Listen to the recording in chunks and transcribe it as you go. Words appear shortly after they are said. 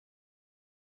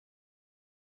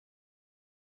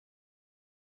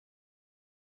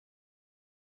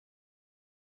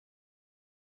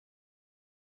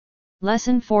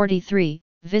Lesson 43,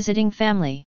 Visiting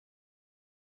Family.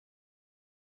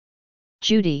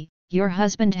 Judy, your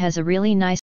husband has a really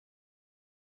nice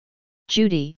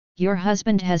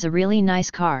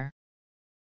car.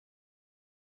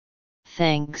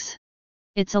 Thanks.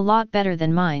 It's a lot better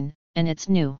than mine, and it's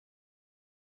new.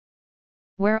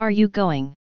 Where are you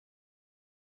going?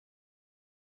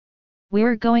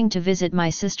 We're going to visit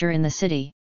my sister in the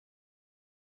city.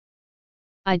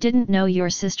 I didn't know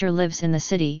your sister lives in the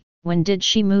city. When did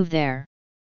she move there?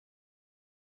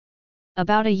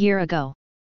 About a year ago.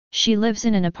 She lives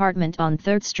in an apartment on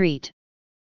 3rd Street.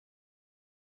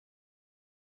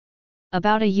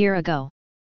 About a year ago.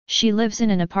 She lives in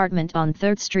an apartment on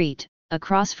 3rd Street,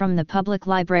 across from the public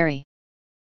library.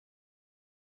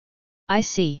 I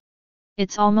see.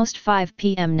 It's almost 5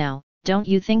 p.m. now, don't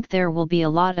you think there will be a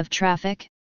lot of traffic?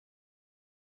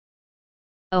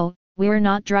 Oh, we're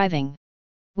not driving.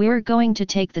 We're going to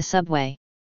take the subway.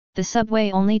 The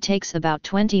subway only takes about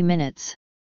 20 minutes.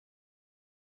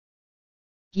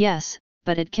 Yes,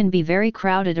 but it can be very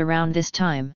crowded around this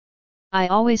time. I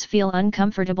always feel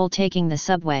uncomfortable taking the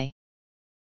subway.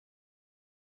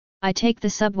 I take the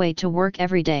subway to work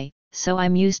every day, so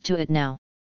I'm used to it now.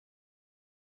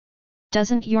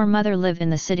 Doesn't your mother live in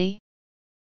the city?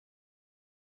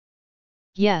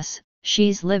 Yes,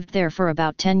 she's lived there for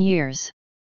about 10 years.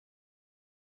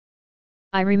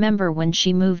 I remember when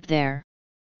she moved there.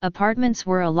 Apartments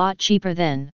were a lot cheaper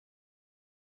then.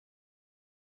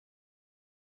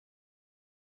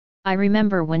 I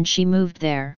remember when she moved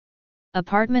there.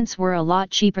 Apartments were a lot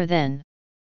cheaper then.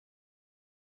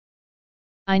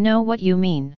 I know what you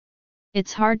mean.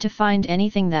 It's hard to find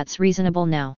anything that's reasonable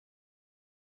now.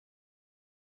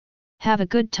 Have a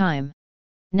good time.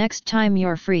 Next time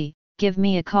you're free, give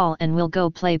me a call and we'll go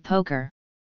play poker.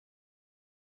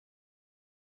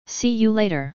 See you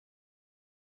later.